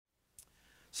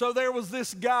So there was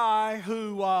this guy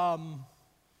who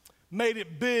made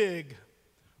it big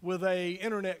with a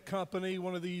internet company,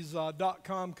 one of these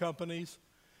 .com companies.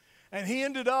 And he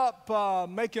ended up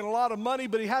making a lot of money,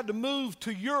 but he had to move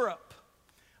to Europe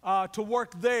to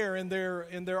work there in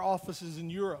their offices in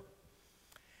Europe.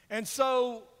 And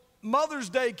so Mother's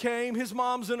Day came. His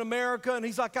mom's in America, and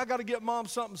he's like, I got to get Mom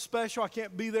something special. I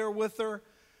can't be there with her.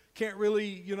 Can't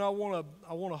really, I want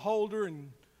to hold her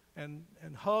and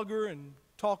hug her and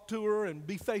talk to her and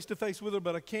be face to face with her,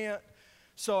 but I can't.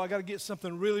 So I got to get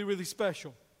something really, really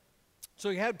special.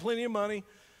 So he had plenty of money.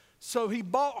 So he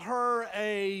bought her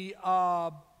a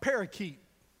parakeet.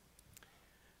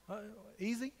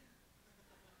 Easy.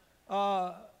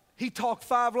 He talked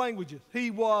 5 languages. He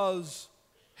was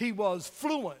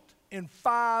fluent in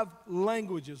 5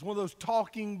 languages, one of those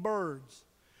talking birds.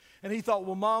 And he thought,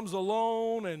 well, Mom's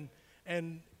alone,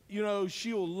 and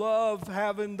she'll love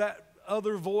having that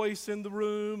other voice in the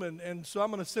room, and so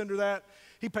I'm going to send her that.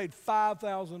 He paid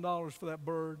 $5,000 for that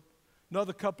bird,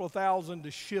 another couple of thousand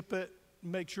to ship it,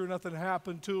 make sure nothing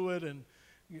happened to it, and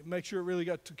make sure it really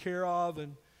got taken care of.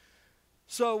 And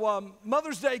so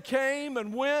Mother's Day came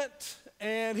and went,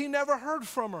 and he never heard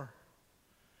from her.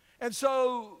 And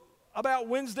so about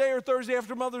Wednesday or Thursday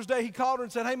after Mother's Day, he called her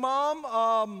and said, hey,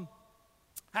 Mom,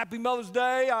 happy Mother's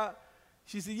Day.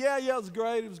 She said, yeah, it was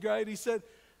great. It was great. He said,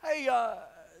 hey,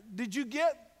 did you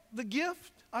get the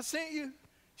gift I sent you?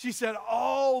 She said,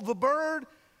 oh, the bird?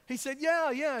 He said,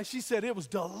 yeah. She said, it was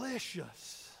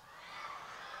delicious.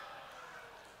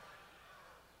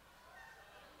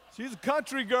 She's a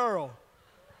country girl.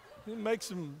 He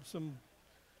makes some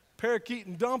parakeet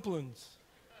and dumplings.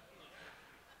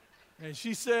 And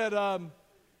she said,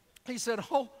 he said,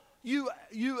 oh, you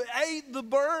ate the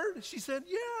bird? She said,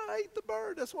 yeah, I ate the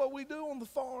bird. That's what we do on the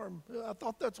farm. I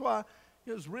thought that's why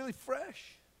it was really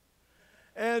fresh.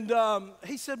 And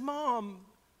he said, Mom,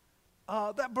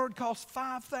 that bird cost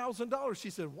 $5,000.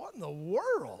 She said, what in the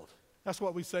world? That's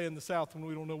what we say in the South when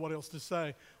we don't know what else to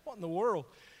say. What in the world?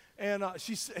 And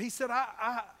he said,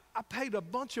 I paid a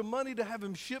bunch of money to have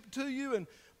him shipped to you. And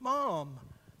Mom,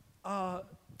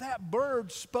 that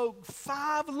bird spoke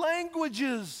 5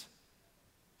 languages.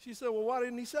 She said, well, why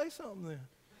didn't he say something then?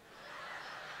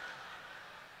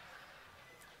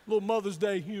 A little Mother's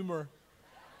Day humor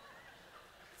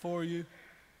for you.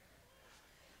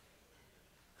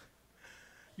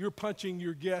 You're punching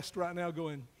your guest right now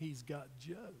going, he's got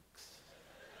jokes.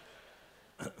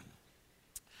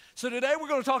 So today we're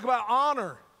going to talk about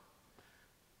honor.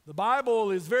 The Bible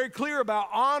is very clear about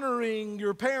honoring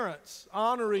your parents,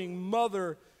 honoring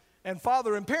mother and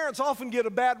father. And parents often get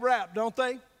a bad rap, don't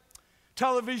they?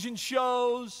 Television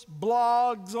shows,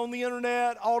 blogs on the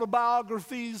internet,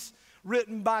 autobiographies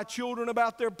written by children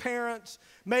about their parents,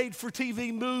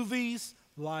 made-for-TV movies,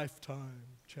 Lifetime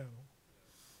channel.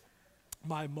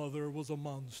 My mother was a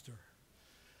monster.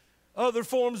 Other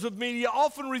forms of media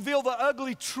often reveal the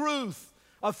ugly truth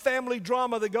of family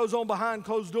drama that goes on behind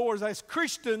closed doors. As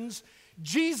Christians,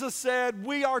 Jesus said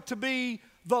we are to be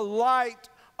the light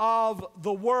of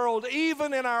the world.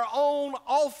 Even in our own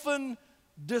often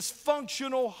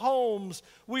dysfunctional homes,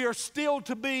 we are still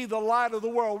to be the light of the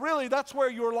world. Really, that's where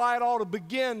your light ought to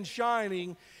begin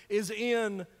shining, is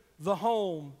in the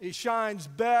home. It shines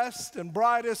best and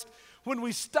brightest when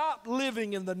we stop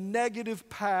living in the negative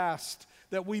past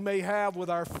that we may have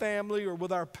with our family or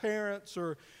with our parents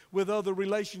or with other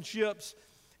relationships.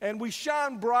 And we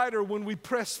shine brighter when we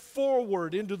press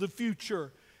forward into the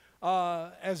future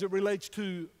as it relates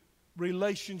to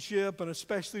relationship and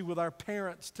especially with our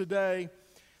parents today.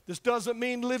 This doesn't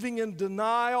mean living in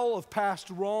denial of past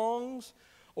wrongs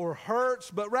or hurts,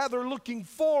 but rather looking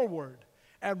forward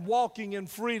and walking in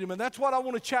freedom. And that's what I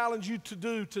want to challenge you to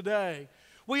do today.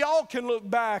 We all can look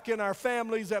back in our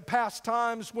families at past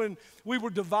times when we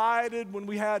were divided, when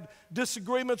we had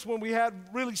disagreements, when we had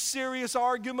really serious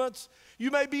arguments. You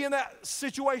may be in that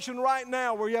situation right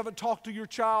now where you haven't talked to your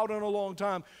child in a long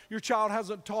time. Your child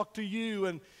hasn't talked to you,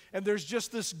 and there's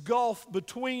just this gulf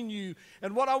between you.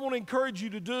 And what I want to encourage you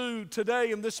to do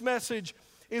today in this message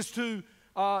is to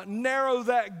narrow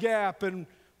that gap and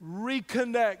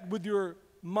reconnect with your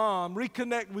mom,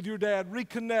 reconnect with your dad,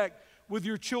 reconnect with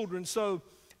your children. So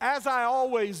as I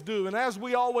always do, and as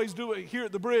we always do it here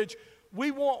at the Bridge, we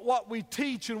want what we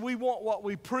teach and we want what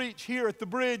we preach here at the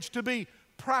Bridge to be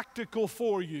practical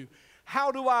for you.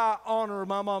 How do I honor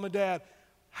my mom and dad?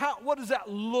 What does that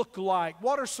look like?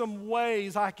 What are some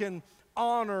ways I can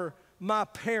honor my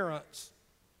parents?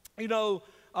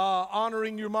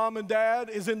 Honoring your mom and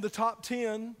dad is in the top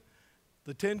 10,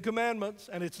 the 10 Commandments,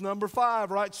 and it's number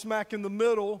 5, right smack in the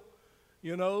middle.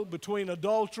 you know, between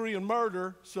adultery and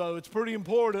murder. So it's pretty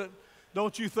important,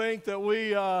 don't you think, that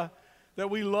we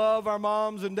love our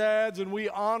moms and dads and we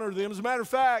honor them. As a matter of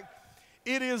fact,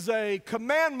 it is a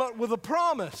commandment with a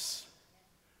promise.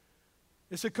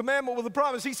 It's a commandment with a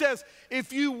promise. He says,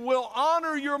 if you will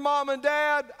honor your mom and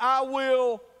dad, I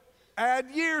will add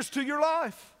years to your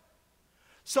life.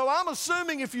 So I'm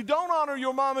assuming if you don't honor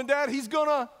your mom and dad, he's going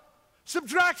to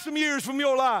subtract some years from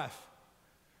your life.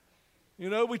 You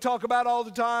know, we talk about it all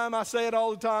the time. I say it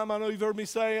all the time. I know you've heard me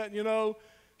say it. You know,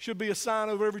 should be a sign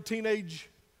over every teenage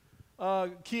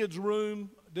kid's room.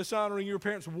 Dishonoring your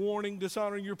parents, warning.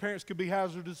 Dishonoring your parents could be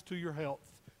hazardous to your health.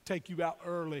 Take you out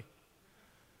early.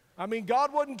 I mean,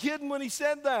 God wasn't kidding when he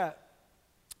said that.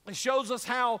 It shows us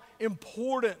how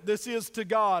important this is to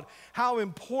God, how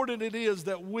important it is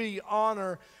that we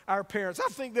honor our parents. I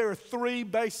think there are 3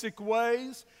 basic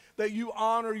ways that you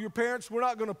honor your parents. We're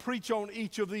not going to preach on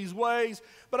each of these ways,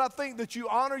 but I think that you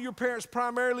honor your parents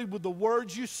primarily with the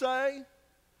words you say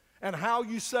and how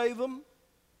you say them.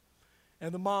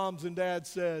 And the moms and dads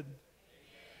said,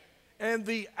 and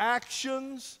the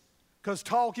actions, because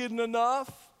talk isn't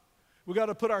enough. We got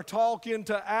to put our talk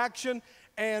into action,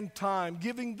 and time,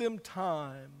 giving them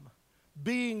time,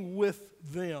 being with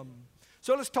them.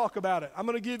 So let's talk about it. I'm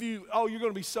going to give you, you're going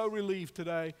to be so relieved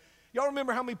today. Y'all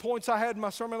remember how many points I had in my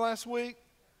sermon last week?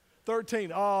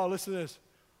 13. Oh, listen to this.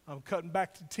 I'm cutting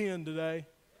back to 10 today.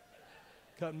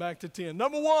 Cutting back to 10.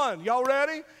 Number 1, y'all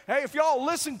ready? Hey, if y'all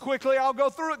listen quickly, I'll go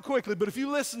through it quickly. But if you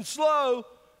listen slow,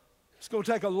 it's going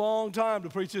to take a long time to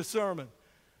preach this sermon.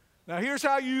 Now, here's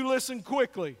how you listen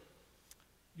quickly.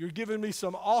 You're giving me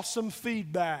some awesome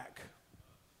feedback.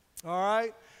 All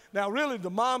right? Now, really, the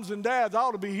moms and dads, I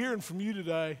ought to be hearing from you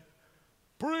today.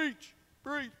 Preach,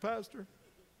 Pastor.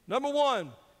 Number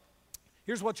 1,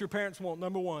 here's what your parents want.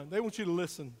 Number 1, they want you to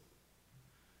listen.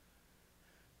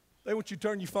 They want you to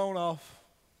turn your phone off.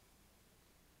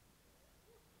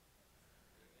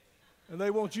 And they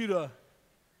want you to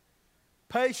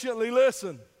patiently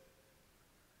listen.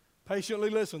 Patiently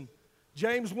listen.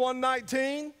 James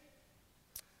 1:19.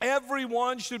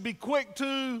 Everyone should be quick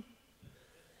to,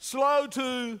 slow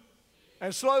to,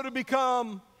 and slow to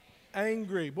become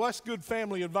angry. Boy, that's good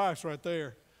family advice right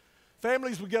there.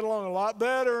 Families would get along a lot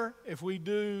better if we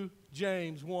do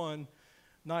James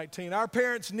 1:19. Our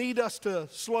parents need us to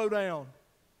slow down.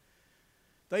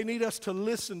 They need us to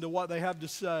listen to what they have to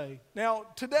say. Now,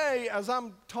 today, as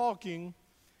I'm talking,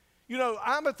 you know,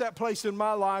 I'm at that place in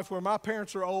my life where my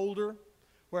parents are older,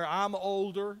 where I'm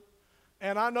older.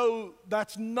 And I know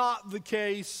that's not the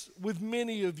case with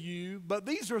many of you, but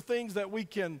these are things that we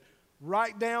can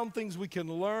write down, things we can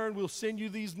learn. We'll send you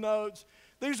these notes.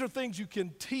 These are things you can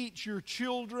teach your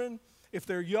children if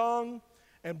they're young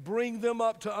and bring them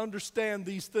up to understand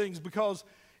these things, because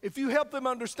if you help them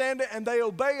understand it and they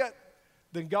obey it,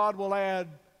 then God will add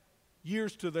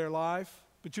years to their life.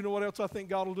 But you know what else I think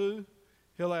God will do?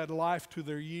 He'll add life to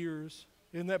their years.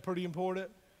 Isn't that pretty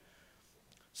important?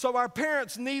 So our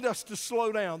parents need us to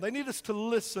slow down. They need us to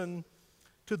listen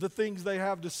to the things they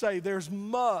have to say. There's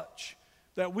much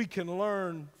that we can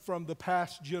learn from the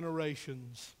past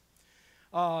generations.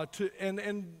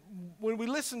 And when we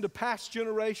listen to past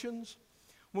generations,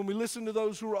 when we listen to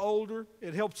those who are older,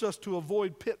 it helps us to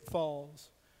avoid pitfalls.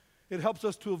 It helps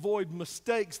us to avoid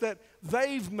mistakes that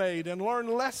they've made and learn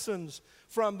lessons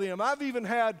from them. I've even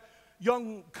had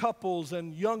young couples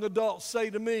and young adults say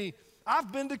to me,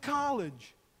 I've been to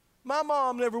college. My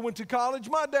mom never went to college.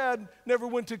 My dad never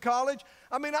went to college.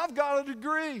 I mean, I've got a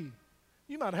degree.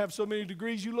 You might have so many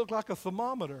degrees you look like a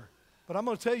thermometer. But I'm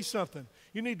going to tell you something.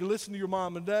 You need to listen to your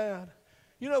mom and dad.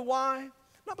 You know why?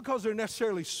 Not because they're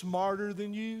necessarily smarter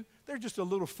than you. They're just a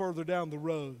little further down the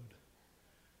road.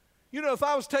 You know, if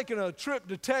I was taking a trip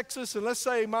to Texas, and let's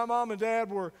say my mom and dad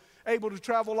were able to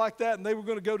travel like that, and they were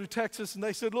going to go to Texas, and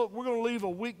they said, look, we're going to leave a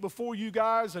week before you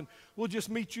guys, and we'll just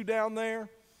meet you down there.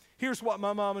 Here's what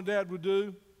my mom and dad would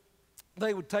do.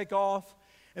 They would take off,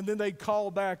 and then they'd call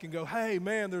back and go, hey,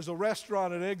 man, there's a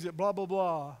restaurant at exit blah, blah,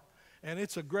 blah, and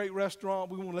it's a great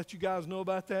restaurant. We want to let you guys know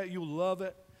about that. You'll love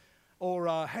it.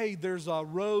 Or, hey, there's a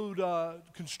road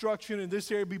construction in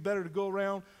this area. It'd be better to go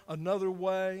around another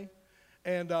way.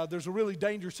 And there's a really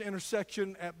dangerous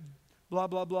intersection at blah,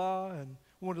 blah, blah, and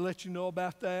we want to let you know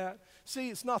about that. See,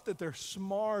 it's not that they're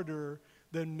smarter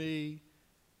than me.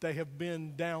 They have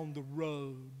been down the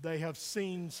road. They have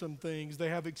seen some things. They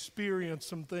have experienced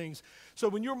some things. So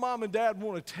when your mom and dad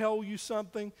want to tell you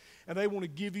something and they want to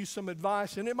give you some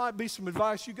advice, and it might be some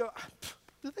advice you go,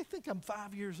 do they think I'm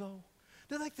 5 years old?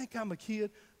 Do they think I'm a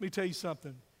kid? Let me tell you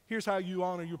something. Here's how you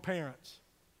honor your parents.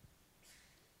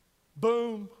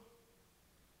 Boom.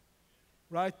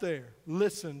 right there.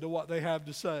 Listen to what they have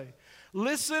to say.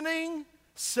 Listening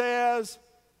says,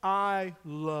 I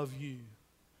love you.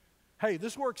 Hey,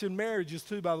 this works in marriages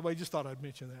too, by the way. Just thought I'd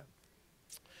mention that.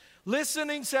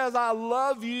 Listening says, I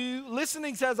love you.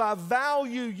 Listening says, I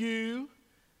value you.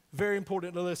 Very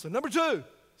important to listen. Number two.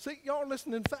 See, y'all are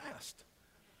listening fast.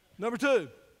 Number two.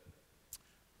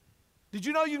 Did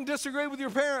you know you can disagree with your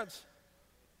parents?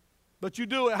 But you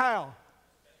do it how?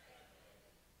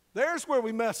 There's where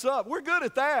we mess up. We're good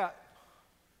at that.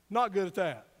 Not good at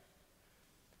that.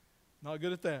 Not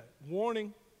good at that.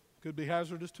 Warning, could be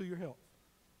hazardous to your health.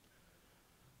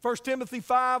 1 Timothy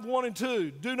 5, 1 and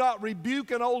 2. Do not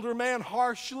rebuke an older man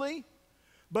harshly,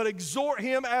 but exhort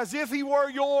him as if he were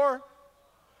your,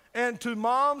 and to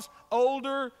moms,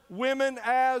 older women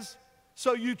as,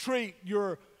 so you treat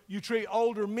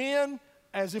older men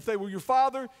as if they were your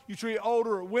father. You treat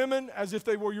older women as if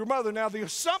they were your mother. Now, the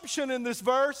assumption in this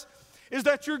verse is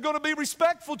that you're going to be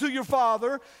respectful to your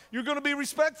father. You're going to be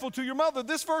respectful to your mother.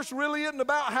 This verse really isn't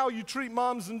about how you treat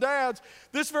moms and dads.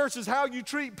 This verse is how you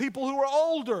treat people who are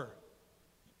older.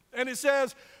 And it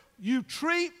says you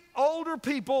treat older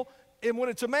people, and when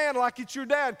it's a man, like it's your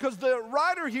dad. Because the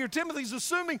writer here, Timothy's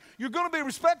assuming you're going to be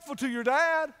respectful to your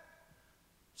dad.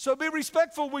 So be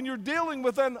respectful when you're dealing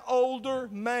with an older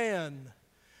man.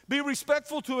 Be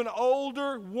respectful to an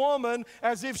older woman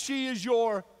as if she is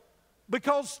your,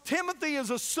 because Timothy is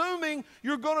assuming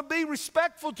you're going to be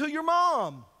respectful to your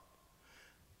mom.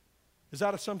 Is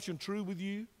that assumption true with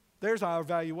you? There's our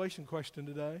evaluation question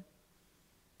today.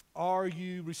 Are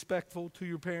you respectful to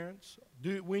your parents?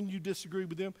 When you disagree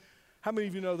with them? How many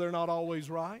of you know they're not always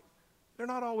right? They're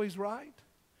not always right.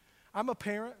 I'm a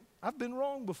parent. I've been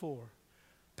wrong before.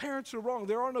 Parents are wrong.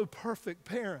 There are no perfect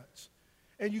parents.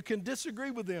 And you can disagree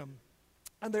with them.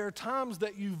 And there are times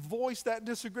that you voice that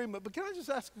disagreement. But can I just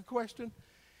ask a question?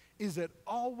 Is it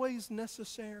always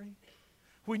necessary?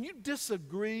 When you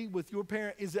disagree with your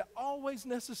parent, is it always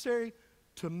necessary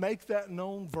to make that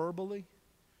known verbally?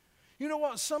 You know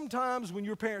what? Sometimes when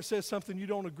your parent says something you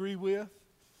don't agree with,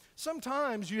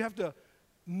 sometimes you have to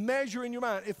measure in your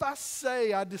mind. If I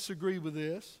say I disagree with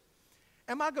this,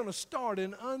 am I going to start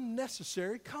an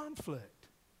unnecessary conflict?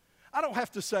 I don't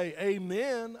have to say,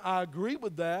 amen, I agree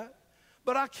with that,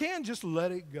 but I can just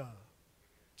let it go.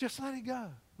 Just let it go.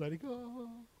 Let it go.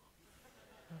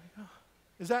 Let it go.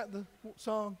 Is that the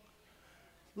song?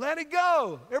 Let it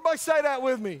go. Everybody say that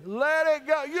with me. Let it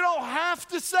go. You don't have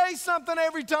to say something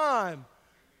every time.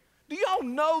 Do y'all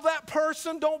know that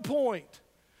person? Don't point.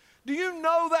 Do you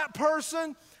know that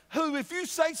person who, if you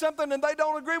say something and they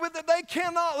don't agree with it, they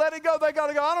cannot let it go. They got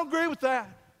to go, I don't agree with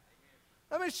that.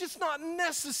 I mean, it's just not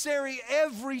necessary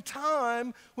every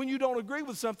time when you don't agree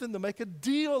with something to make a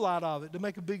deal out of it, to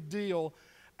make a big deal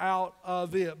out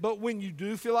of it. But when you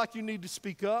do feel like you need to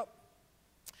speak up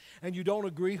and you don't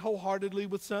agree wholeheartedly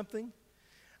with something,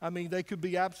 I mean, they could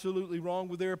be absolutely wrong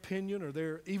with their opinion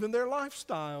or even their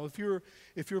lifestyle.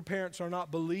 If your parents are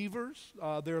not believers,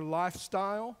 their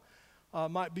lifestyle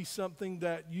might be something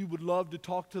that you would love to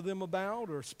talk to them about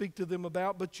or speak to them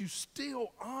about, but you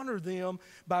still honor them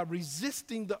by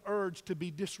resisting the urge to be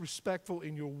disrespectful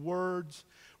in your words.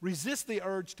 Resist the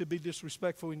urge to be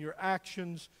disrespectful in your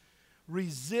actions.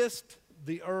 Resist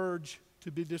the urge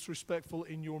to be disrespectful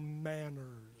in your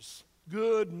manners.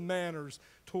 Good manners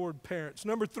toward parents.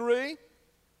 Number 3,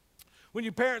 when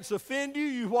your parents offend you,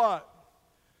 you what?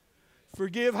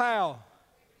 Forgive how?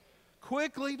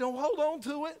 Quickly. Don't hold on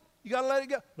to it. You got to let it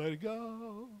go. Let it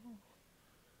go.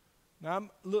 Now,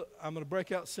 I'm going to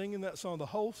break out singing that song, the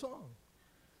whole song,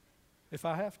 if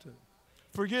I have to.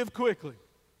 Forgive quickly.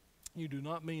 You do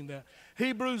not mean that.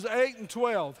 Hebrews 8 and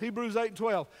 12. Hebrews 8 and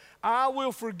 12. I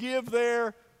will forgive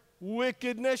their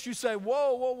wickedness. You say,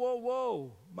 whoa, whoa, whoa,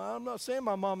 whoa. I'm not saying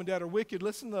my mom and dad are wicked.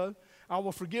 Listen, though. I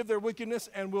will forgive their wickedness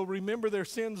and will remember their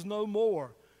sins no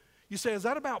more. You say, is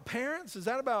that about parents? Is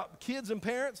that about kids and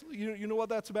parents? You know what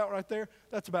that's about right there?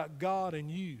 That's about God and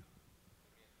you.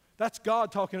 That's God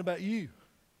talking about you.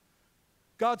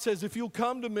 God says, if you'll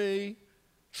come to me,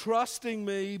 trusting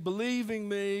me, believing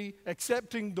me,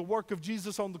 accepting the work of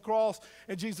Jesus on the cross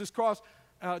and Jesus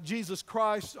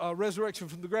Christ's resurrection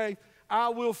from the grave, I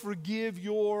will forgive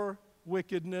your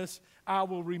wickedness. I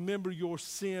will remember your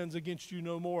sins against you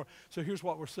no more. So here's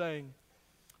what we're saying.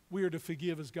 We are to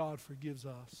forgive as God forgives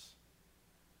us.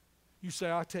 You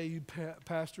say, I tell you,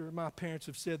 Pastor, my parents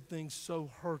have said things so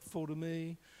hurtful to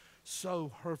me,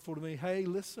 so hurtful to me. Hey,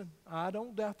 listen, I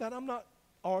don't doubt that. I'm not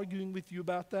arguing with you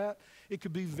about that. It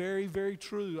could be very, very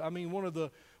true. I mean, one of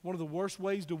the worst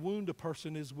ways to wound a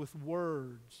person is with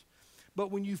words.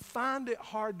 But when you find it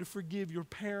hard to forgive your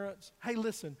parents, hey,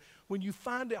 listen, when you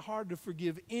find it hard to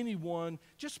forgive anyone,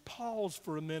 just pause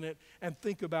for a minute and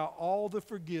think about all the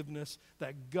forgiveness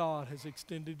that God has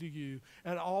extended to you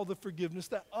and all the forgiveness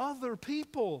that other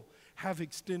people have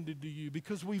extended to you,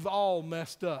 because we've all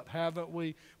messed up, haven't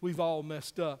we? We've all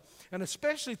messed up. And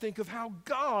especially think of how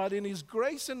God, in His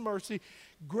grace and mercy,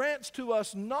 grants to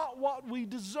us not what we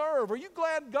deserve. Are you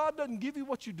glad God doesn't give you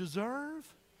what you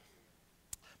deserve?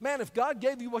 Man, if God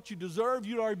gave you what you deserve,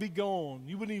 you'd already be gone.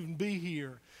 You wouldn't even be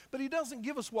here. But He doesn't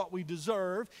give us what we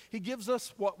deserve. He gives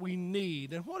us what we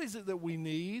need. And what is it that we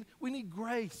need? We need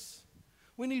grace.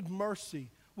 We need mercy.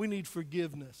 We need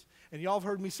forgiveness. And y'all have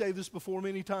heard me say this before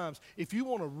many times. If you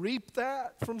want to reap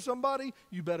that from somebody,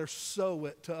 you better sow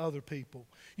it to other people.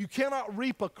 You cannot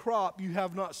reap a crop you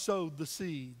have not sowed the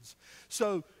seeds.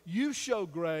 So you show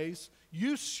grace,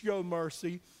 you show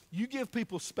mercy, you give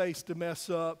people space to mess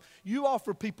up, you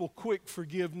offer people quick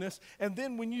forgiveness, and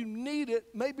then when you need it,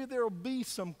 maybe there will be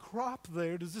some crop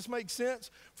there. Does this make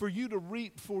sense? For you to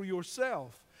reap for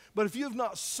yourself. But if you've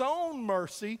not sown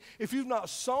mercy, if you've not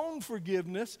sown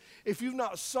forgiveness, if you've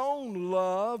not sown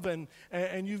love and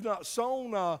you've not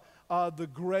sown the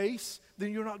grace,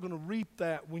 then you're not going to reap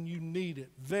that when you need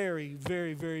it. Very,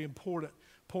 very, very important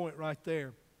point right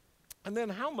there. And then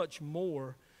how much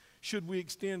more should we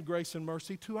extend grace and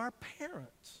mercy to our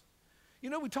parents? You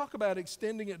know, we talk about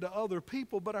extending it to other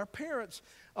people, but our parents,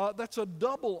 that's a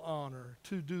double honor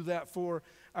to do that for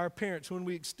our parents. When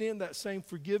we extend that same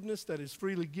forgiveness that is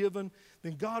freely given,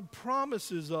 then God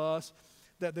promises us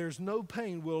that there's no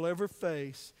pain we'll ever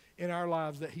face in our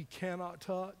lives that He cannot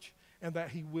touch and that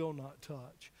He will not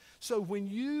touch. So when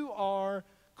you are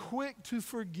quick to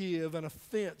forgive an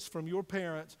offense from your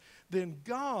parents, then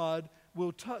God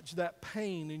will touch that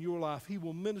pain in your life. He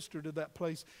will minister to that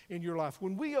place in your life.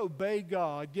 When we obey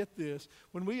God, get this,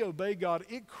 when we obey God,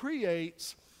 it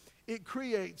creates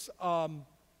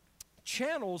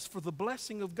channels for the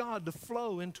blessing of God to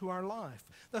flow into our life.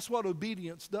 That's what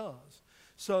obedience does.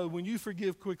 So when you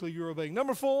forgive quickly, you're obeying.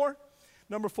 Number four,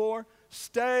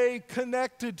 stay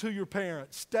connected to your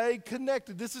parents. Stay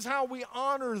connected. This is how we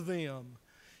honor them.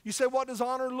 You say, what does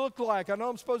honor look like? I know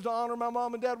I'm supposed to honor my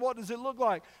mom and dad. What does it look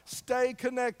like? Stay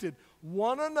connected.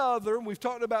 One another, and we've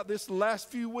talked about this the last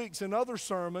few weeks in other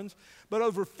sermons, but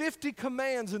over 50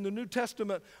 commands in the New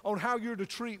Testament on how you're to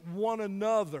treat one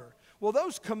another. Well,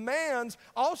 those commands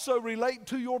also relate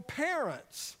to your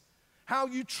parents, how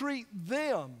you treat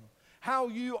them, how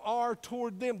you are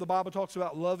toward them. The Bible talks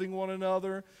about loving one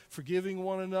another, forgiving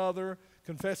one another,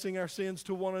 confessing our sins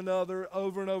to one another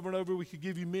over and over and over. We could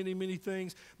give you many, many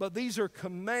things, but these are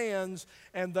commands,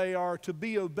 and they are to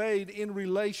be obeyed in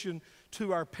relation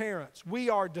to our parents. We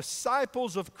are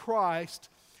disciples of Christ.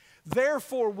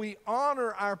 Therefore, we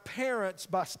honor our parents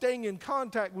by staying in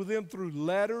contact with them through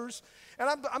letters. And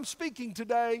I'm speaking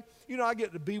today, you know, I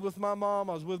get to be with my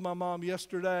mom. I was with my mom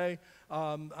yesterday.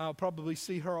 I'll probably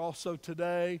see her also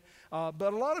today. But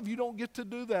a lot of you don't get to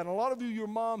do that. And a lot of you, your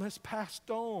mom has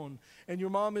passed on, and your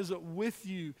mom isn't with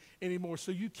you anymore.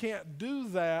 So you can't do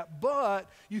that, but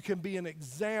you can be an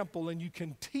example, and you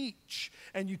can teach,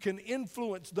 and you can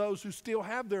influence those who still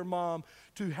have their mom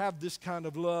to have this kind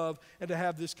of love and to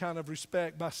have this kind of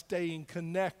respect by staying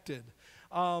connected.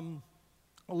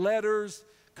 Letters,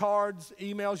 cards,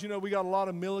 emails. You know, we got a lot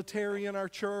of military in our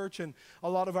church, and a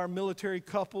lot of our military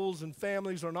couples and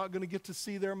families are not going to get to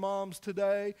see their moms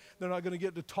today. They're not going to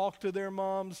get to talk to their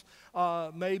moms.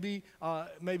 Maybe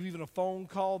even a phone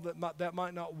call that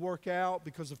might not work out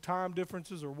because of time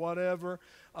differences or whatever,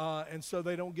 and so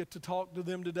they don't get to talk to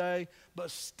them today.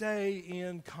 But stay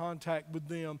in contact with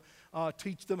them.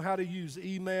 Teach them how to use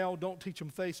email. Don't teach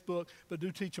them Facebook, but do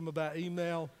teach them about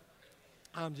email.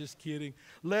 I'm just kidding.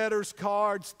 Letters,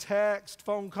 cards, text,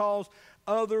 phone calls,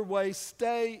 other ways.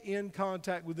 Stay in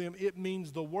contact with them. It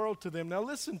means the world to them. Now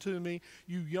listen to me,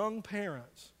 you young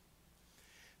parents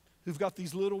who've got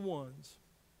these little ones,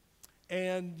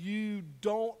 and you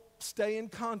don't stay in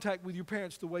contact with your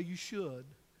parents the way you should.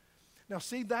 Now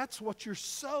see, that's what you're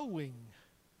sowing.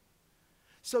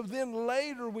 So then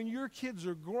later when your kids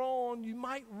are grown, you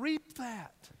might reap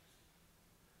that.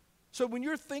 So when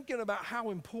you're thinking about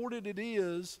how important it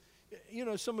is, you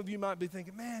know, some of you might be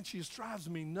thinking, man, she just drives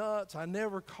me nuts. I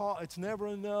never call. It's never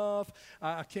enough.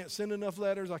 I can't send enough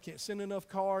letters. I can't send enough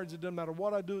cards. It doesn't matter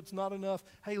what I do. It's not enough.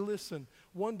 Hey, listen,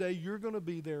 one day you're going to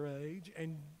be their age,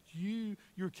 and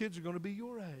your kids are going to be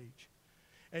your age.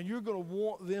 And you're going to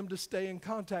want them to stay in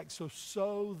contact. So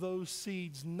sow those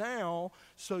seeds now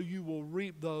so you will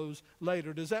reap those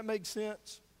later. Does that make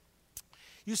sense?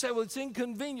 You say, well, it's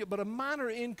inconvenient, but a minor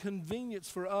inconvenience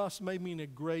for us may mean a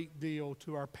great deal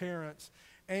to our parents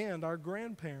and our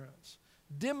grandparents.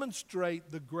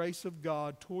 Demonstrate the grace of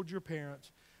God toward your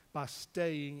parents by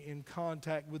staying in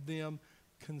contact with them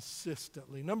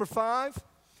consistently. Number 5,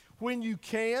 when you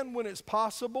can, when it's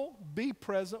possible, be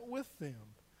present with them.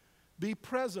 Be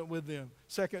present with them.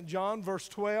 2 John verse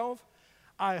 12,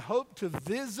 I hope to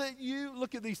visit you.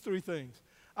 Look at these 3 things.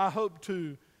 I hope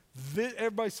to,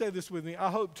 everybody say this with me.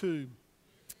 I hope to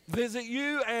visit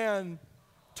you and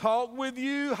talk with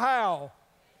you. How?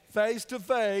 Face to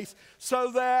face.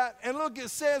 So that, and look, it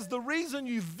says the reason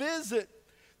you visit,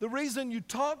 the reason you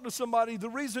talk to somebody, the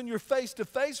reason you're face to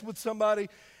face with somebody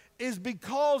is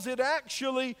because it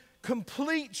actually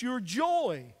completes your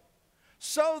joy,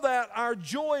 so that our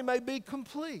joy may be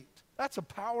complete. That's a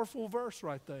powerful verse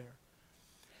right there.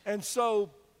 And so,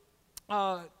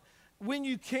 when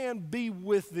you can be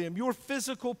with them, your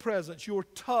physical presence, your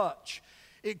touch,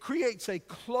 it creates a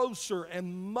closer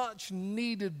and much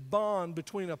needed bond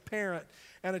between a parent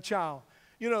and a child.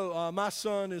 You know, my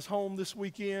son is home this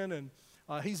weekend, and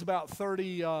he's about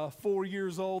 34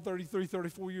 years old, 33,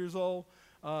 34 years old,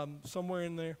 somewhere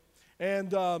in there.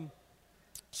 And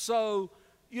so,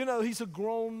 you know, he's a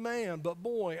grown man, but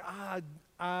boy,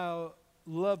 I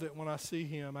love it when I see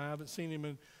him. I haven't seen him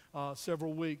in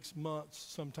several weeks, months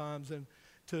sometimes, and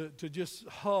to just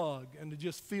hug and to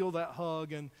just feel that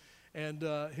hug, and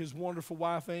his wonderful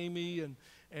wife Amy,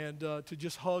 and to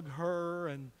just hug her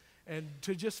and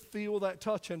to just feel that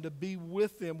touch and to be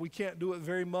with them. We can't do it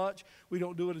very much. We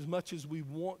don't do it as much as we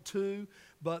want to,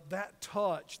 but that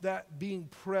touch, that being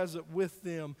present with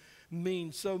them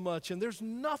means so much. And there's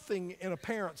nothing in a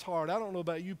parent's heart. I don't know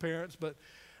about you parents, but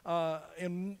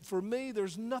and for me,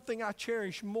 there's nothing I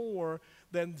cherish more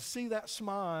than see that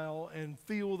smile and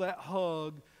feel that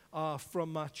hug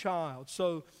from my child.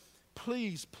 So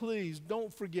please, please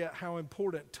don't forget how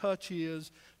important touch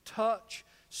is. Touch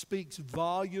speaks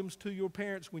volumes to your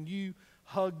parents when you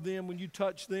hug them, when you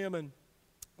touch them. And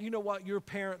you know what? Your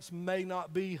parents may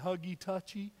not be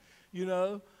huggy-touchy, you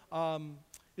know.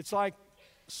 It's like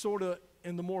sort of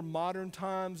in the more modern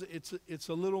times, it's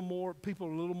a little more, people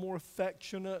are a little more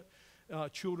affectionate.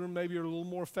 Children maybe are a little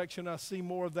more affectionate. I see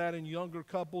more of that in younger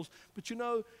couples. But you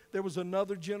know, there was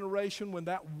another generation when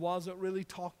that wasn't really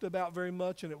talked about very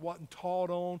much and it wasn't taught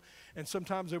on. And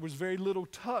sometimes there was very little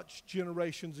touch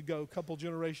generations ago, a couple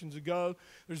generations ago.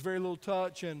 There's very little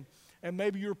touch, and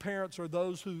maybe your parents are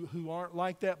those who aren't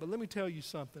like that. But let me tell you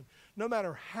something. No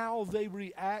matter how they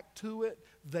react to it,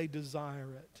 they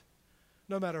desire it.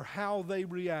 No matter how they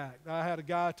react. I had a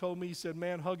guy told me, he said,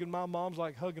 man, hugging my mom's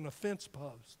like hugging a fence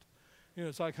post. You know,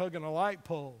 it's like hugging a light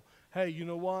pole. Hey, you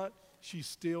know what? She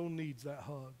still needs that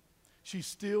hug. She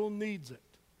still needs it.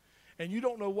 And you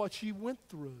don't know what she went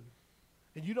through.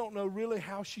 And you don't know really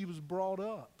how she was brought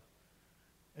up.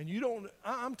 And you don't,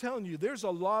 I'm telling you, there's a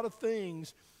lot of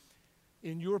things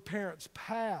in your parents'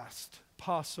 past,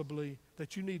 possibly,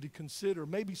 that you need to consider.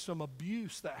 Maybe some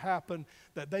abuse that happened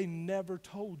that they never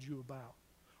told you about,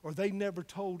 or they never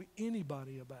told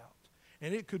anybody about.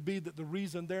 And it could be that the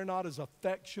reason they're not as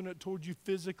affectionate toward you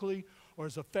physically or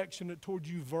as affectionate toward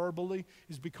you verbally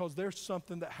is because there's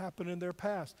something that happened in their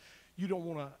past. You don't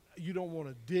want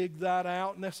to dig that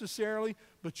out necessarily,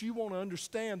 but you want to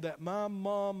understand that my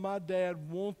mom, my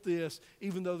dad want this,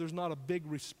 even though there's not a big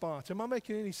response. Am I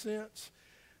making any sense?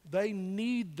 They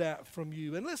need that from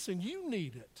you. And listen, you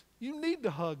need it. You need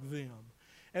to hug them.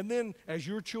 And then as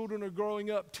your children are growing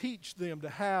up, teach them to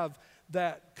have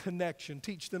that connection.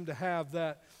 Teach them to have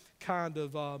that kind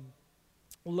of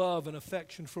love and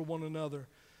affection for one another.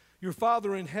 Your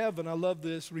Father in heaven, I love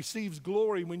this, receives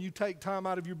glory when you take time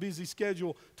out of your busy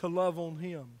schedule to love on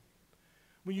Him.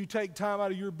 When you take time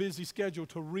out of your busy schedule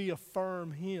to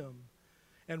reaffirm Him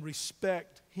and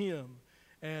respect Him.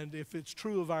 And if it's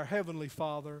true of our Heavenly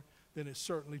Father, then it's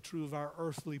certainly true of our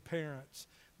earthly parents,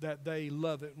 that they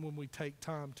love it when we take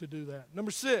time to do that.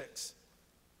 Number 6,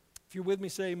 if you're with me,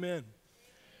 say amen.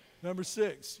 Number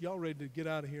 6, y'all ready to get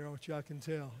out of here, aren't you? I can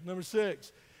tell. Number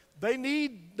 6, they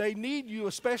need you,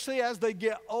 especially as they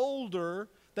get older,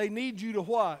 they need you to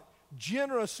what?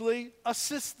 Generously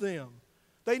assist them.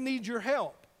 They need your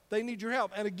help. They need your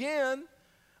help. And again,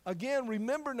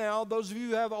 remember now, those of you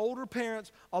who have older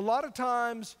parents, a lot of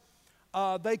times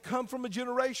they come from a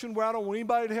generation where I don't want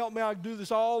anybody to help me. I can do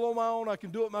this all on my own. I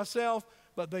can do it myself.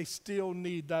 But they still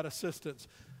need that assistance.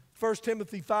 1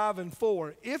 Timothy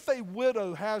 5:4, if a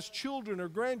widow has children or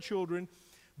grandchildren,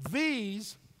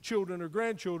 these children or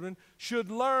grandchildren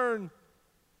should learn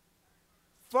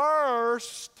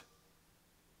first.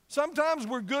 Sometimes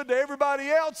we're good to everybody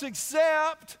else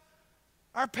except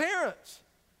our parents,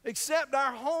 except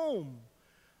our home.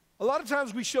 A lot of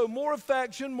times we show more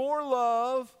affection, more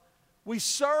love, We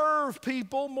serve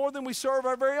people more than we serve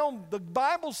our very own. The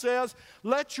Bible says,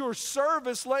 let your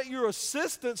service, let your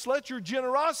assistance, let your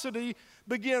generosity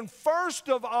begin first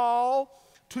of all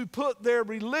to put their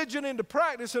religion into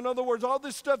practice. In other words, all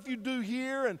this stuff you do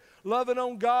here and loving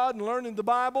on God and learning the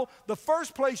Bible, the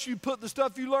first place you put the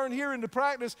stuff you learn here into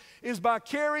practice is by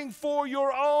caring for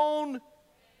your own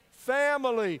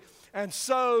family. And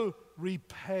so,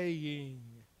 repaying.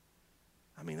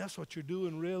 I mean, that's what you're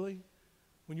doing, really.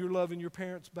 When you're loving your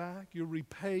parents back, you're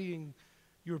repaying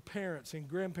your parents and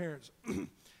grandparents.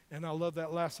 And I love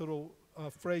that last little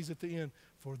phrase at the end,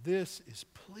 for this is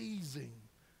pleasing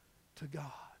to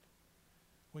God.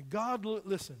 When God,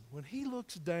 listen, when He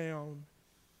looks down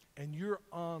and you're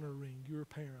honoring your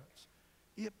parents,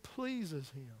 it pleases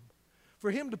Him.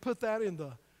 For Him to put that in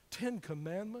the 10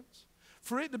 Commandments,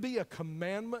 for it to be a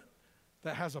commandment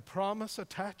that has a promise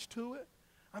attached to it,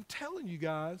 I'm telling you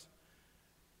guys,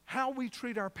 how we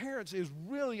treat our parents is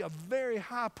really a very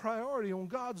high priority on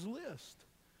God's list.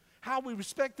 How we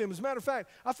respect them. As a matter of fact,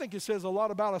 I think it says a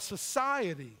lot about a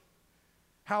society,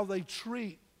 how they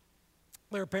treat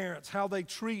their parents, how they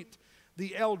treat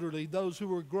the elderly, those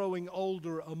who are growing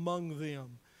older among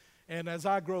them. And as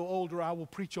I grow older, I will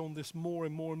preach on this more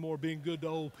and more and more, being good to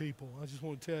old people. I just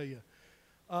want to tell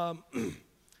you.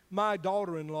 My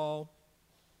daughter-in-law,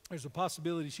 there's a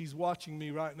possibility she's watching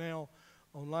me right now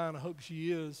online. I hope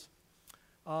she is.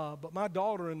 But my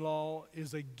daughter-in-law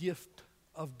is a gift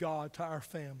of God to our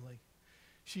family.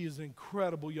 She is an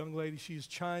incredible young lady. She is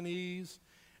Chinese,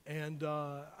 and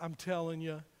I'm telling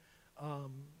you,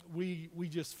 we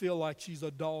just feel like she's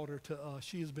a daughter to us.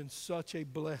 She has been such a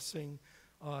blessing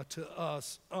to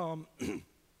us.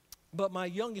 But my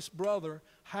youngest brother,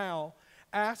 Hal,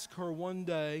 asked her one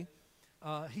day,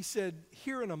 he said,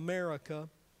 here in America,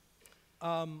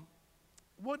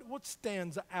 what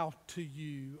stands out to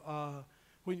you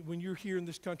when you're here in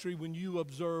this country, when you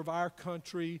observe our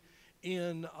country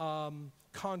in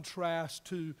contrast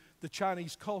to the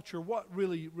Chinese culture? What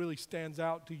really stands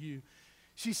out to you?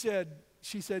 She said,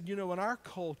 you know, in our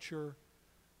culture,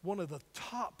 one of the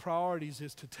top priorities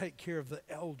is to take care of the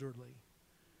elderly.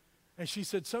 And she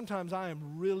said, sometimes I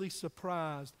am really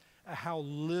surprised at how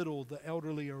little the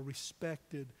elderly are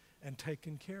respected and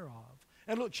taken care of.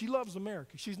 And look, she loves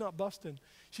America. She's not busting.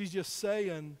 She's just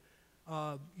saying,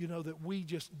 you know, that we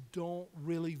just don't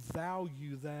really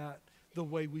value that the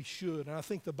way we should. And I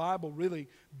think the Bible really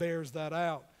bears that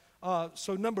out.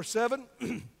 So number 7,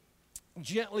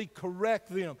 gently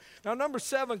correct them. Now, number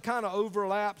 7 kind of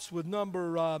overlaps with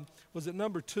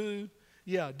number 2?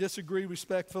 Yeah, disagree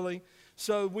respectfully.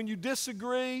 So when you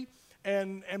disagree,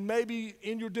 and maybe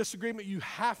in your disagreement you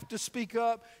have to speak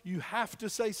up, you have to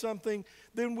say something,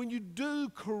 then when you do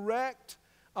correct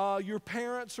your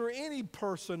parents or any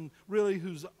person really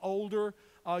who's older,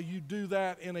 you do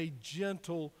that in a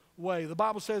gentle way. The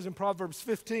Bible says in Proverbs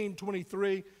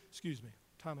 15:23,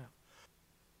 time out.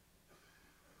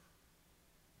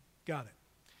 Got it.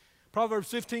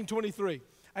 Proverbs 15:23.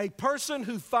 A person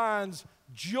who finds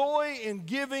joy in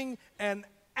giving and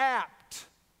apt.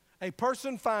 A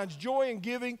person finds joy in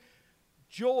giving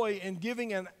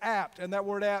and apt. And that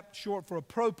word apt, short for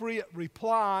appropriate,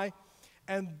 reply,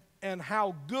 and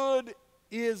how good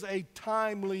is a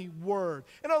timely word.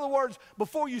 In other words,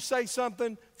 before you say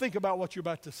something, think about what you're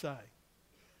about to say.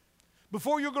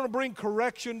 Before you're going to bring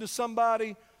correction to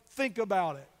somebody, think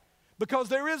about it. Because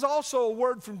there is also a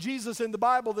word from Jesus in the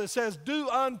Bible that says, do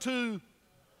unto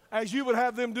as you would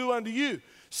have them do unto you.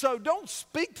 So don't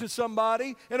speak to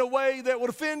somebody in a way that would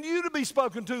offend you to be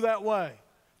spoken to that way.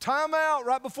 Time out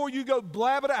right before you go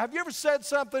blab it out. Have you ever said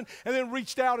something and then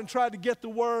reached out and tried to get the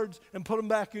words and put them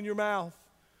back in your mouth?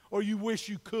 Or you wish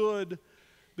you could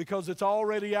because it's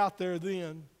already out there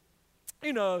then.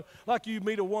 You know, like you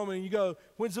meet a woman and you go,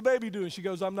 when's the baby due? And she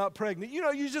goes, I'm not pregnant. You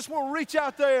know, you just want to reach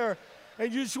out there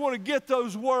and you just want to get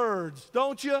those words,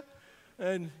 don't you?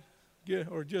 And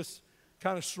or just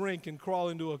kind of shrink and crawl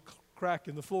into a crack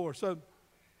in the floor.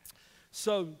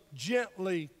 So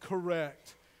gently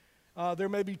correct. There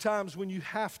may be times when you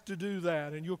have to do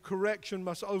that, and your correction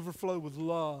must overflow with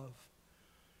love.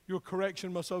 Your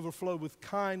correction must overflow with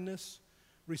kindness,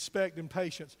 respect, and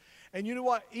patience. And you know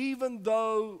what? Even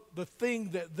though the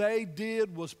thing that they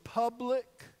did was public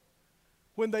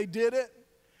when they did it,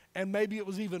 and maybe it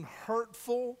was even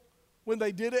hurtful when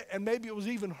they did it, and maybe it was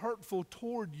even hurtful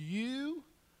toward you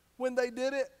when they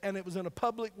did it, and it was in a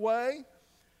public way,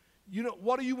 you know,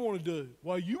 what do you want to do?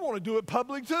 Well, you want to do it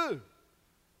public too.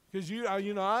 Because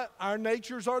our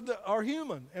natures are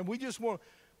human, and we just want.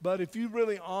 But if you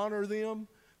really honor them,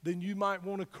 then you might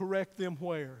want to correct them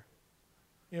where?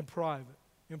 In private.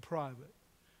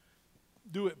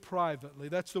 do it privately.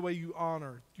 That's the way you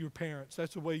honor your parents.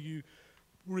 That's the way you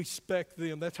respect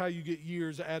them. That's how you get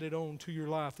years added on to your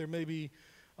life. There may be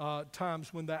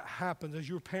times when that happens. As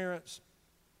your parents,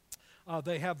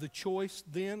 they have the choice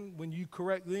then when you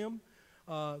correct them.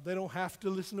 They don't have to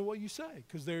listen to what you say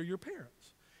because they're your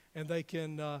parents. And they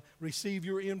can receive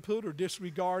your input or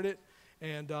disregard it,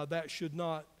 and that should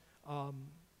not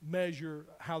measure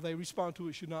how they respond to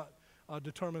it, should not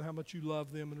determine how much you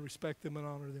love them and respect them and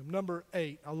honor them. Number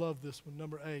 8, I love this one.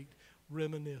 Number 8,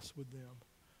 reminisce with them.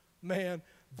 Man,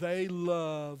 they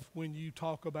love when you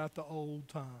talk about the old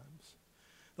times.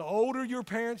 The older your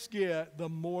parents get, the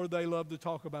more they love to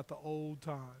talk about the old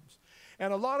times.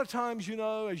 And a lot of times, you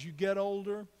know, as you get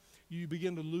older, you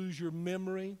begin to lose your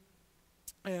memory.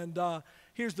 And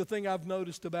here's the thing I've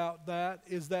noticed about that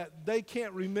is that they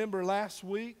can't remember last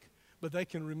week, but they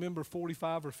can remember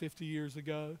 45 or 50 years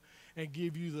ago and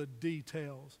give you the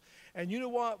details. And you know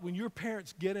what? When your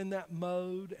parents get in that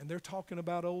mode and they're talking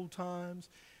about old times,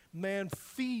 man,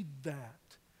 feed that.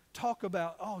 Talk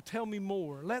about, oh, tell me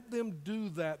more. Let them do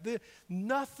that.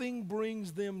 Nothing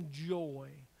brings them joy.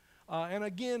 And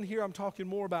again, here I'm talking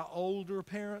more about older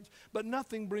parents, but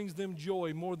nothing brings them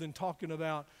joy more than talking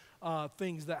about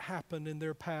things that happened in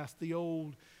their past, the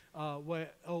old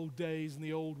days and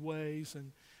the old ways.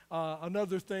 And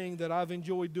another thing that I've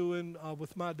enjoyed doing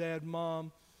with my dad and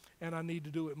mom, and I need to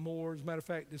do it more, as a matter of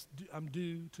fact, I'm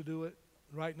due to do it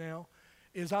right now,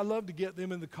 is I love to get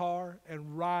them in the car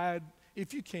and ride.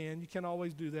 If you can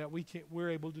always do that. We're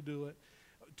able to do it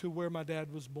to where my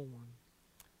dad was born.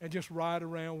 And just ride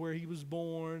around where he was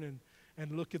born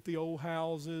and look at the old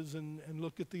houses and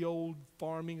look at the old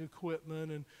farming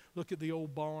equipment and look at the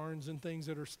old barns and things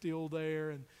that are still there.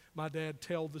 And my dad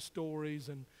tell the stories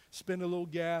and spend a little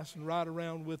gas and ride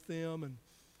around with them and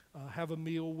have a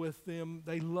meal with them.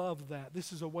 They love that.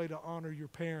 This is a way to honor your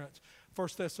parents. 1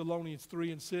 Thessalonians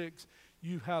 3:6,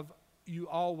 you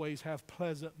always have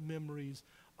pleasant memories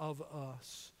of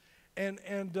us. And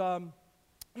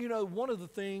you know, one of the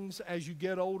things as you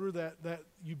get older that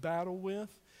you battle with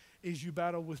is you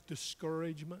battle with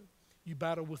discouragement. You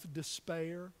battle with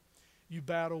despair. You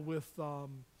battle with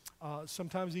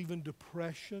sometimes even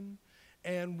depression.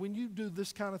 And when you do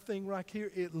this kind of thing right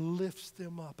here, it lifts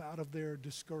them up out of their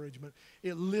discouragement.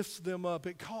 It lifts them up.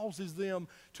 It causes them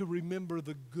to remember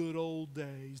the good old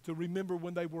days, to remember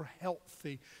when they were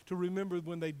healthy, to remember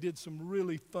when they did some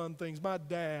really fun things. My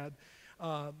dad,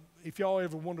 if y'all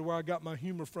ever wonder where I got my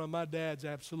humor from, my dad's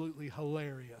absolutely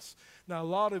hilarious. Now, a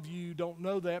lot of you don't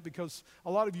know that because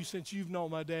a lot of you, since you've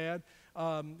known my dad,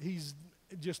 he's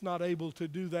just not able to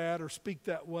do that or speak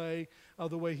that way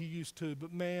the way he used to.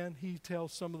 But man, he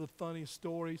tells some of the funniest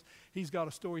stories. He's got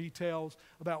a story he tells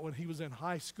about when he was in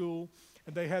high school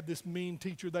and they had this mean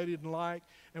teacher they didn't like,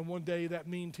 and one day that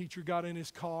mean teacher got in his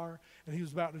car and he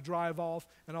was about to drive off,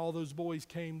 and all those boys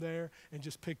came there and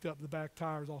just picked up the back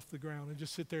tires off the ground and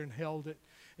just sit there and held it.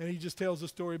 And he just tells a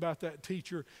story about that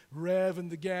teacher revving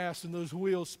the gas and those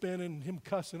wheels spinning and him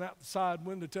cussing out the side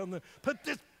window telling them, put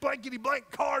this blankety blank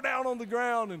car down on the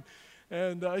ground.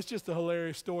 And it's just a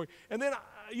hilarious story. And then,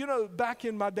 you know, back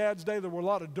in my dad's day, there were a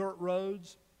lot of dirt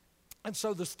roads. And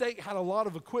so the state had a lot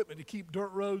of equipment to keep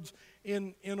dirt roads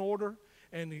in order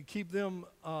and to keep them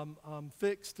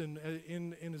fixed and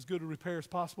in as good a repair as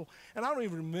possible. And I don't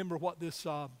even remember what this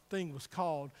thing was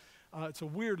called. It's a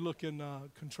weird-looking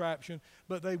contraption,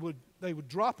 but they would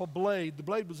drop a blade. The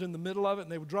blade was in the middle of it,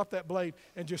 and they would drop that blade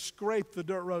and just scrape the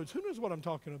dirt roads. Who knows what I'm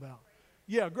talking about?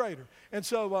 Yeah, grader. And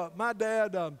so my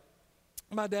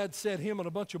dad said him and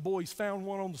a bunch of boys found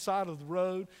one on the side of the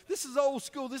road. This is old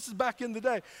school. This is back in the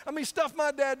day. I mean, stuff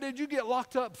my dad did, you get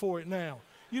locked up for it now.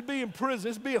 You'd be in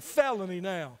prison. It'd be a felony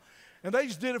now. And they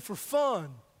just did it for fun.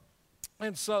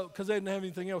 And so, because they didn't have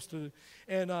anything else to do.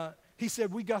 And he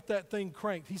said, we got that thing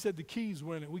cranked. He said the keys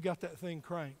were in it. We got that thing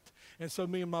cranked. And so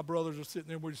me and my brothers are sitting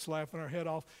there. We're just laughing our head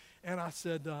off. And I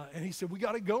said, and he said, we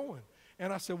got it going.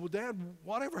 And I said, well, Dad,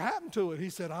 whatever happened to it? He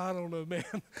said, I don't know, man.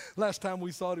 Last time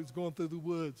we saw it, it was going through the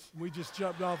woods. We just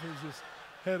jumped off and was just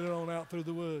headed on out through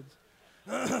the woods.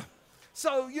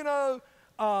 So, you know,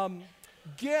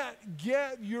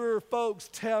 get your folks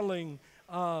telling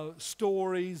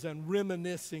stories and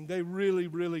reminiscing. They really,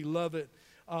 really love it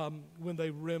when they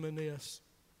reminisce.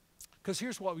 Because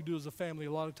here's what we do as a family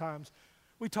a lot of times.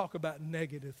 We talk about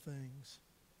negative things.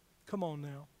 Come on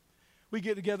now. We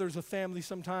get together as a family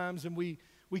sometimes and we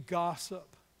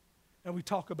gossip and we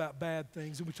talk about bad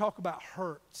things and we talk about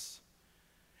hurts.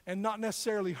 And not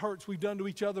necessarily hurts we've done to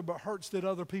each other, but hurts that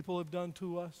other people have done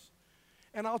to us.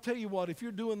 And I'll tell you what, if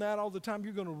you're doing that all the time,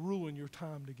 you're going to ruin your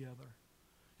time together.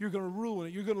 you're going to ruin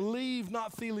it. You're going to leave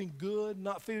not feeling good,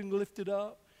 not feeling lifted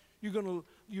up. You're going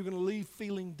to leave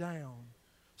feeling down.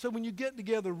 So when you get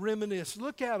together, reminisce,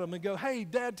 look at them and go, hey,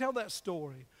 Dad, tell that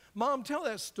story. Mom, tell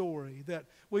that story that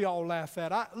we all laugh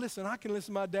at. I can listen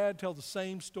to my dad tell the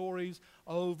same stories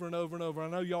over and over and over. I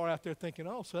know y'all are out there thinking,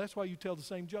 oh, so that's why you tell the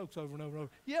same jokes over and over and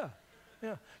over.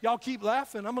 Yeah. Y'all keep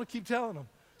laughing. I'm going to keep telling them.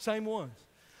 Same ones.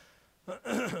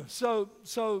 So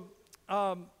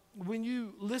when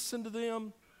you listen to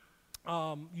them,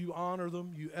 you honor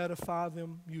them, you edify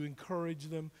them, you encourage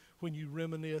them when you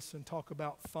reminisce and talk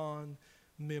about fond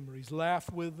memories.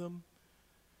 Laugh with them.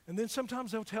 And then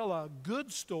sometimes they'll tell a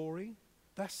good story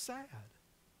that's sad.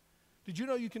 Did you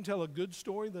know you can tell a good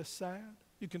story that's sad?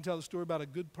 You can tell a story about a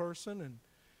good person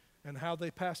and how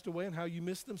they passed away and how you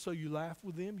missed them, so you laugh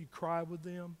with them, you cry with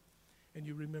them, and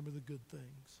you remember the good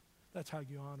things. That's how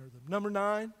you honor them. Number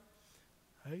 9.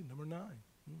 Hey, number 9.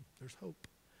 There's hope.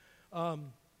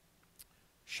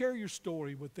 Share your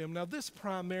story with them. Now this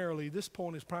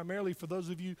point is primarily for those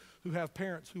of you who have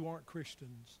parents who aren't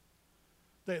Christians.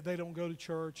 They don't go to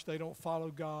church. They don't follow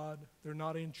God. They're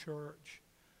not in church.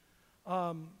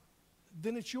 Then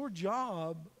it's your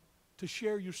job to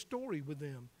share your story with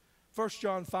them. 1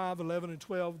 John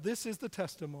 5:11-12, this is the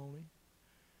testimony.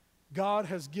 God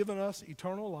has given us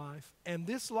eternal life, and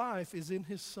this life is in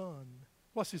his Son.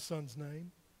 What's his Son's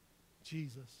name?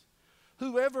 Jesus.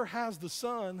 Whoever has the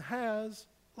Son has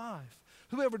life.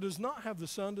 Whoever does not have the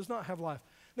Son does not have life.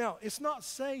 Now, it's not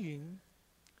saying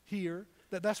here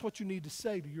that that's what you need to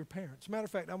say to your parents. Matter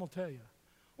of fact, I'm going to tell you,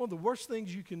 one of the worst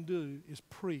things you can do is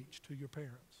preach to your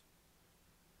parents.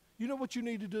 You know what you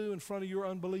need to do in front of your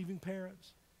unbelieving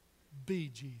parents? Be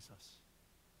Jesus.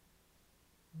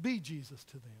 Be Jesus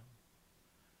to them.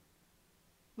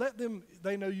 Let them,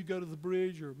 they know you go to the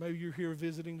bridge, or maybe you're here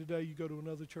visiting today, you go to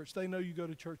another church. They know you go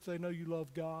to church. They know you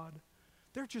love God.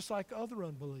 They're just like other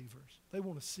unbelievers. They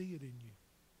want to see it in you.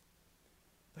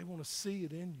 They want to see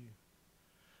it in you.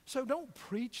 So don't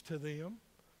preach to them.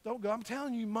 Don't go, I'm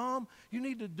telling you, Mom, you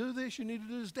need to do this, you need to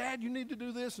do this. Dad, you need to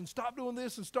do this, and stop doing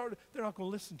this and start. They're not going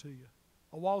to listen to you.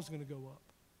 A wall's going to go up.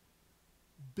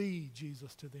 Be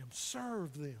Jesus to them.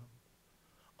 Serve them.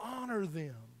 Honor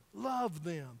them. Love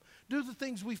them. Do the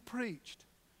things we've preached.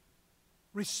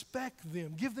 Respect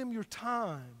them. Give them your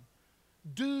time.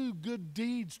 Do good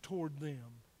deeds toward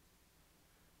them.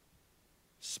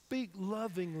 Speak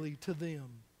lovingly to them.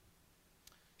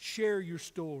 Share your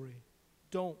story.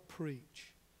 Don't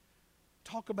preach.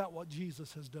 Talk about what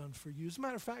Jesus has done for you. As a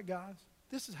matter of fact, guys,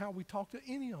 this is how we talk to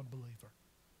any unbeliever.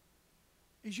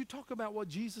 Is you talk about what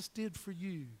Jesus did for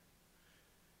you.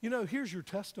 You know, here's your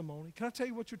testimony. Can I tell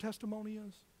you what your testimony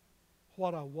is?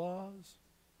 What I was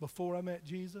before I met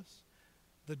Jesus,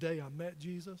 the day I met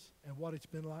Jesus, and what it's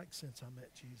been like since I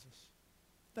met Jesus.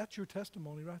 That's your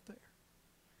testimony right there.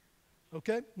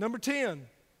 Okay? Number 10.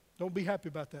 Don't be happy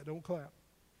about that. Don't clap.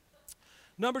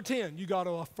 Number 10, you got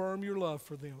to affirm your love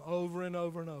for them over and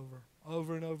over and over,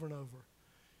 over and over and over.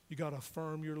 You got to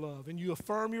affirm your love. And you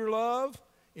affirm your love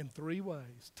in 3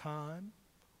 ways: time,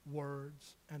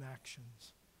 words, and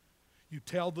actions. You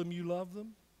tell them you love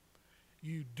them.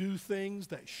 You do things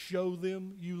that show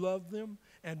them you love them.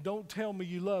 And don't tell me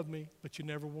you love me, but you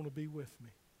never want to be with me.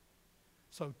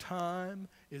 So time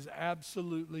is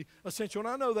absolutely essential. And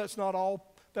I know that's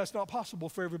not possible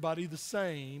for everybody the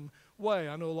same way.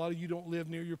 I know a lot of you don't live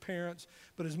near your parents,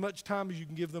 but as much time as you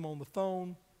can give them on the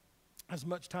phone, as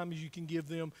much time as you can give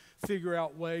them, figure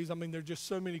out ways. I mean, there are just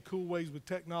so many cool ways with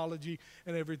technology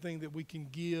and everything that we can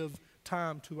give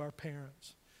time to our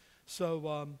parents.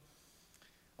 So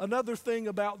another thing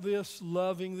about this,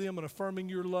 loving them and affirming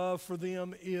your love for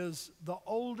them, is the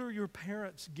older your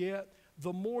parents get,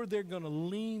 the more they're going to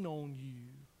lean on you.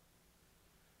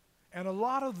 And a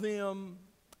lot of them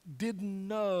didn't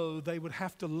know they would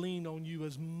have to lean on you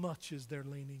as much as they're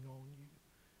leaning on you.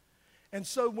 And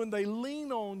so when they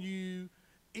lean on you,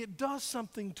 it does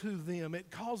something to them. It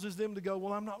causes them to go,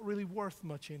 well, I'm not really worth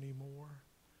much anymore.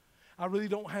 I really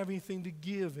don't have anything to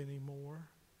give anymore.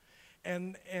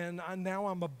 And now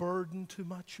I'm a burden to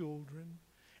my children.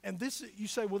 And this, you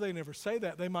say, well, they never say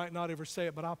that. They might not ever say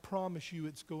it, but I promise you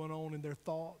it's going on in their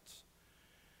thoughts.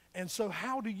 And so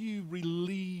how do you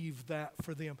relieve that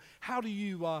for them? How do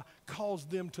you cause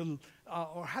them to,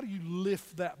 or how do you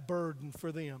lift that burden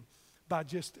for them? By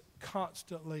just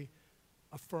constantly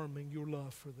affirming your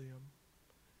love for them.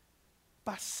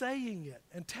 By saying it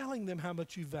and telling them how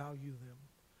much you value them.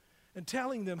 And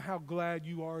telling them how glad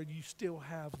you are you still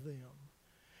have them.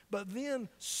 But then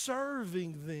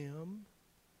serving them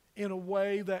in a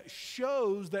way that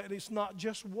shows that it's not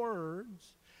just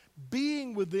words,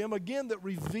 being with them, again, that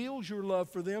reveals your love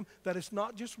for them, that it's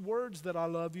not just words that I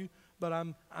love you, but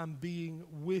I'm being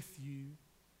with you,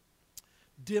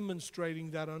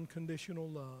 demonstrating that unconditional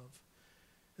love.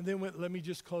 And then let me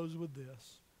just close with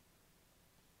this.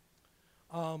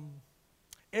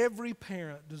 Every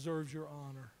parent deserves your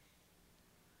honor.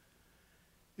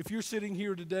 If you're sitting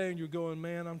here today and you're going,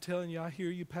 man, I'm telling you, I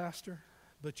hear you, Pastor,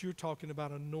 but you're talking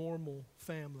about a normal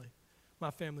family.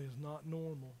 My family is not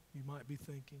normal, you might be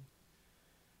thinking.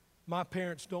 My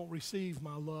parents don't receive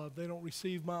my love. They don't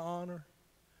receive my honor.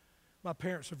 My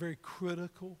parents are very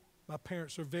critical. My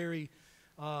parents are very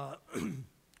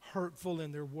hurtful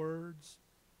in their words.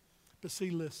 But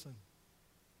see, listen.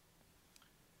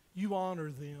 You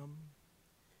honor them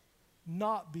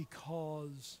not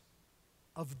because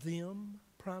of them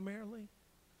primarily,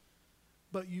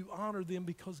 but you honor them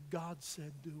because God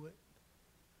said do it.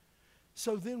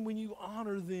 So then when you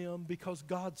honor them because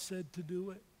God said to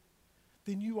do it,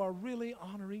 then you are really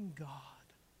honoring God.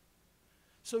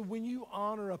 So when you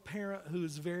honor a parent who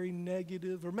is very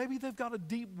negative, or maybe they've got a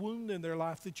deep wound in their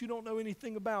life that you don't know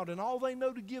anything about, and all they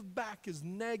know to give back is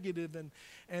negative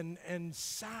and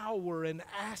sour and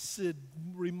acid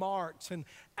remarks and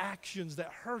actions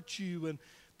that hurt you, and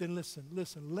then listen,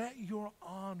 let your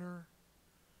honor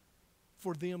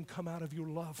for them come out of your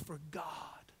love for God.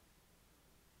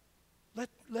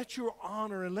 Let your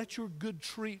honor and let your good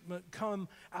treatment come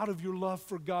out of your love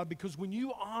for God, because when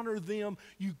you honor them,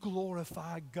 you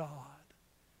glorify God.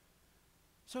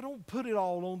 So don't put it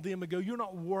all on them and go, you're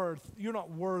not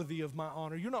worthy of my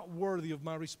honor. You're not worthy of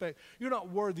my respect. You're not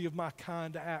worthy of my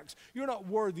kind acts. You're not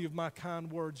worthy of my kind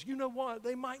words. You know what?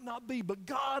 They might not be, but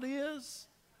God is.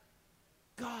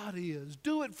 God is.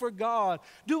 Do it for God.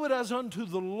 Do it as unto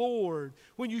the Lord.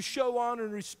 When you show honor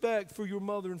and respect for your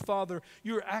mother and father,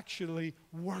 you're actually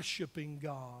worshiping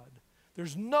God.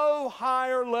 There's no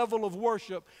higher level of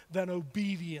worship than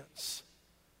obedience.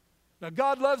 Now,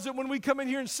 God loves it when we come in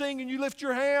here and sing and you lift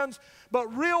your hands,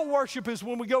 but real worship is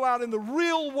when we go out in the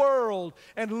real world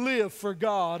and live for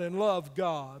God and love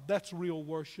God. That's real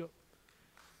worship.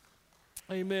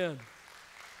 Amen.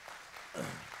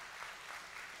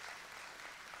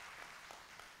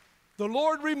 The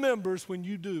Lord remembers when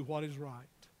you do what is right.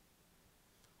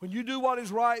 When you do what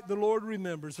is right, the Lord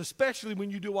remembers, especially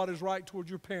when you do what is right toward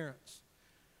your parents.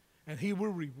 And He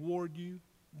will reward you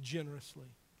generously.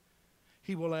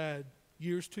 He will add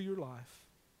years to your life.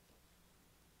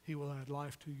 He will add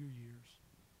life to your years.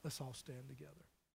 Let's all stand together.